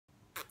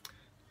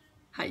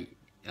Hi,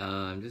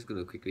 I'm just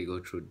gonna quickly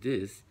go through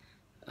this.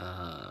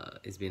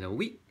 It's been a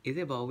week. Is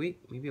it about a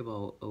week? Maybe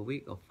about a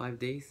week or 5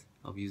 days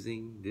of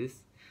using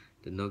this,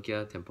 the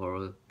Nokia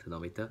Temporal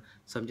Thermometer.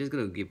 So I'm just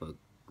gonna give a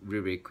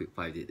very quick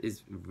 5 days.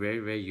 It's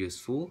very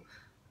useful.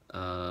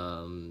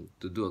 To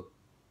do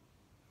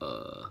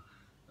a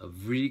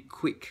really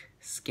quick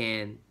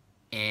scan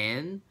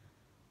and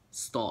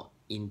store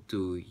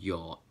into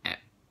your app.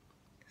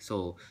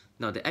 So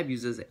now the app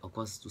uses, of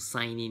course, to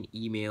sign in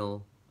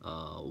email,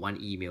 one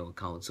email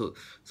account. So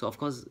of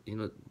course,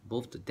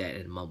 both the dad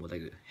and mom would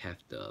like to have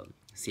the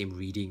same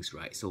readings,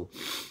 right? So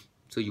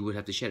you would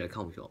have to share the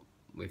account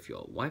with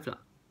your wife lah,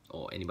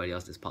 or anybody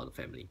else that's part of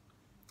the family.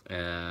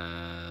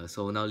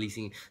 So now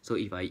leasing. So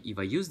if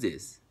I use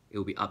this, it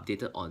will be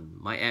updated on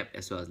my app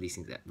as well as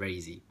leasing's app. Very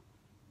easy,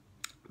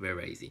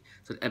 very easy.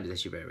 So the app is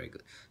actually very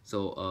good.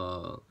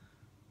 So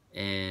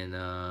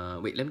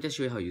wait, let me just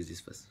show you how to use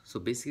this first. So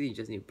basically you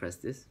just need to press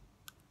this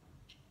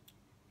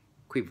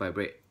quick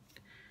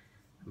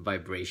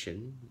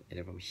vibration, and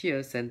then from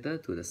here center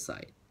to the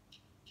side,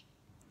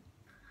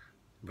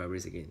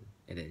 vibrates again,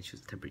 and then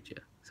choose the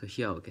temperature. So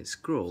here I can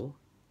scroll.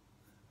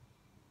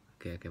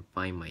 Okay, I can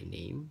find my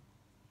name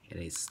and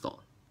then it's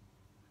stored.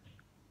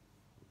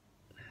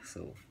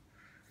 So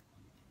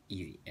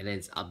easy, and then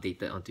it's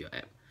updated onto your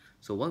app.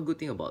 So one good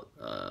thing about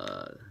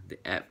the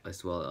app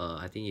as well,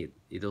 I think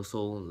it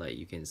also, like,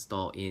 you can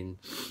store in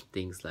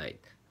things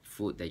like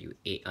food that you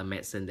ate,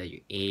 medicine that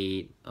you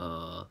ate,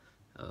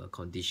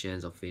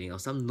 conditions of feeling, or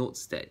some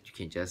notes that you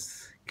can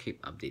just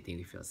keep updating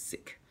if you're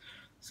sick.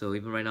 So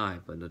even right now I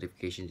have a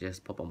notification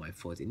just pop on my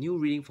phone. It's a new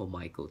reading for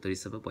Michael,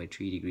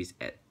 37.3 degrees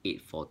at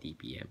 8:40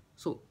 p.m.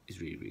 So it's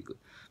really good.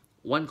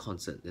 One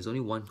concern, there's only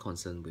one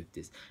concern with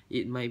this.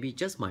 It might be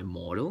just my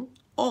model,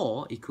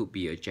 or it could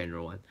be a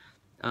general one.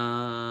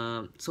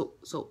 So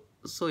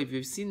if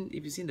you've seen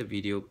the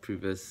video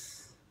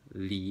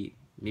previously,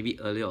 maybe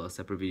earlier or a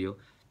separate video,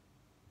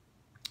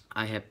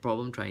 I had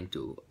problem trying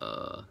to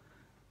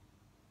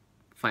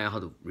find out how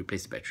to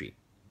replace the battery.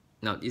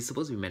 Now it's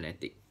supposed to be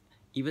magnetic.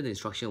 Even the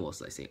instruction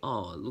was like saying,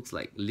 oh, it looks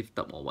like lift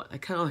up or what. I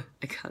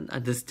can't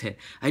understand.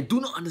 I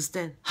do not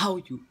understand how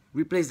you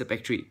replace the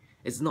battery.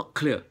 It's not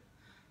clear.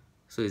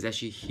 So it's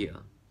actually here.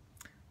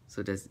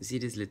 So see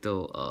this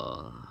little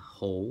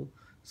hole.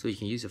 So you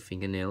can use your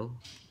fingernail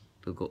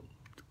to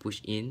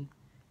push in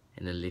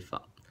and then lift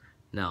up.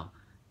 Now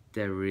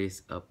there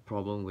is a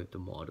problem with the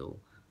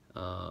model.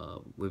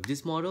 With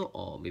this model,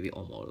 or maybe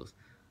all models,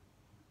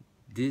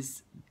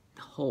 this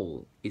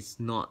hole is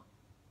not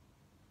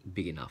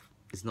big enough.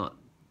 It's not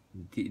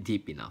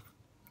deep enough.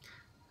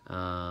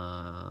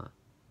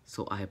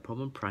 So I had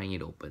problem prying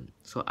it open.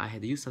 So I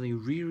had to use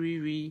something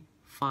really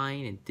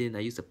fine and thin. I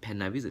used a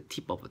penknife. I used the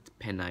tip of a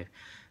penknife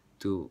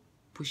to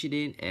push it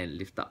in and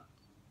lift up.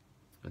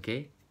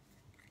 Okay.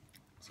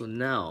 So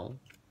now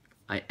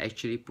I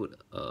actually put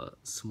a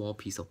small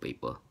piece of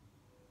paper.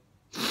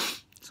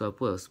 So I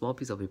put a small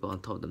piece of paper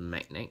on top of the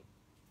magnet.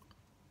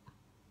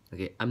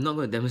 Okay, I'm not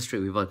going to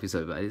demonstrate without a piece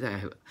of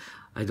paper.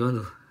 I don't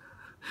want to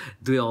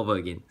do it all over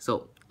again.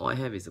 So all I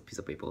have is a piece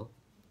of paper.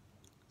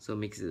 So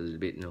mix it a little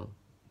bit,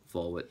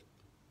 forward.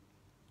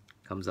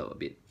 Comes up a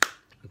bit.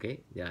 Okay,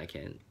 then I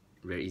can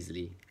very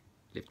easily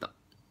lift up.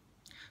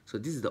 So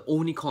this is the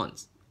only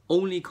cons.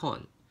 Only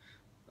con.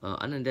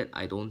 Other than that,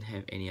 I don't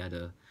have any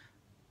other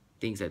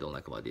things I don't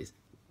like about this.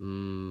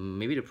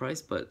 Maybe the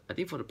price, but I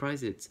think for the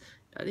price,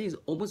 I think it's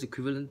almost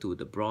equivalent to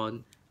the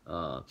Braun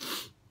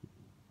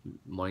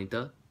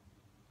monitor.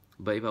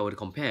 But if I were to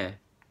compare,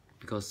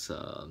 because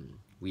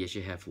we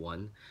actually have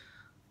one,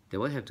 then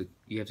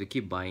you have to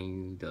keep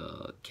buying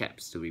the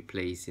caps to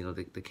replace,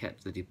 the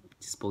caps, the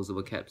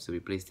disposable caps to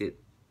replace it,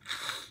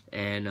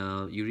 and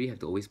you really have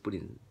to always put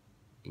in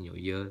your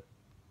ear.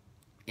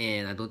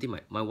 And I don't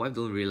think my wife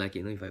don't really like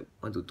it. If I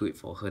want to do it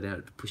for her, then I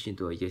have to push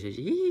into her ear.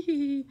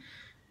 She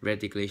very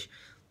ticklish,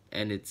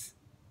 and if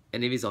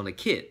it's on a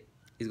kid,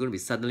 it's gonna be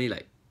suddenly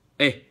like,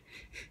 hey.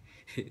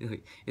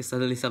 If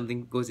suddenly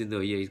something goes into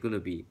your ear, it's gonna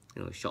be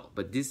shocked.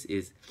 But this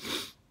is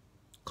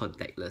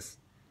contactless,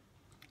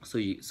 so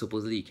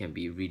supposedly you can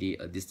be really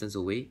a distance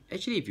away.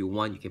 Actually, if you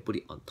want, you can put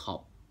it on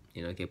top.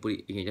 You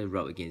can just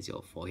rub against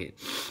your forehead,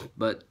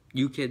 but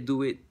you can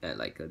do it at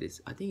like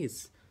this. I think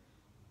it's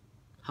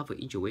half an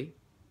inch away.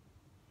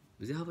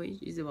 Is it half an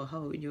inch? Is it about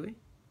half an inch away?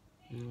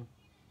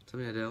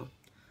 Something like that.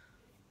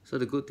 So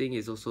the good thing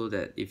is also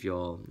that if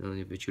your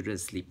children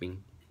is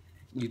sleeping,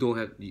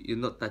 you're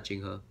not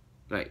touching her,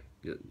 right?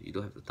 You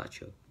don't have to touch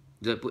her.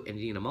 You don't put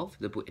anything in the mouth.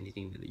 You don't put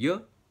anything in the ear.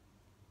 And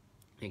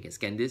you can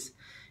scan this,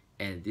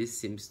 and this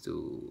seems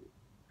to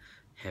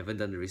haven't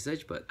done the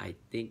research, but I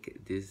think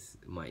this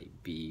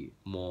might be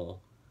more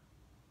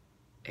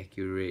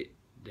accurate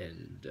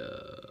than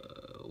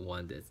the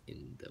one that's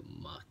in the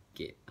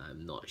market.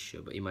 I'm not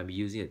sure, but it might be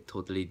using a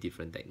totally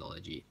different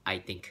technology. I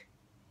think.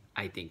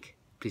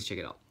 Please check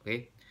it out.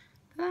 Okay.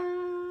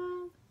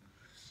 Ta-da!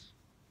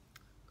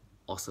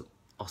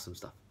 Awesome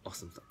stuff.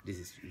 This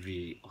is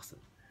really awesome.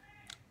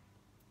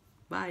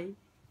 Bye.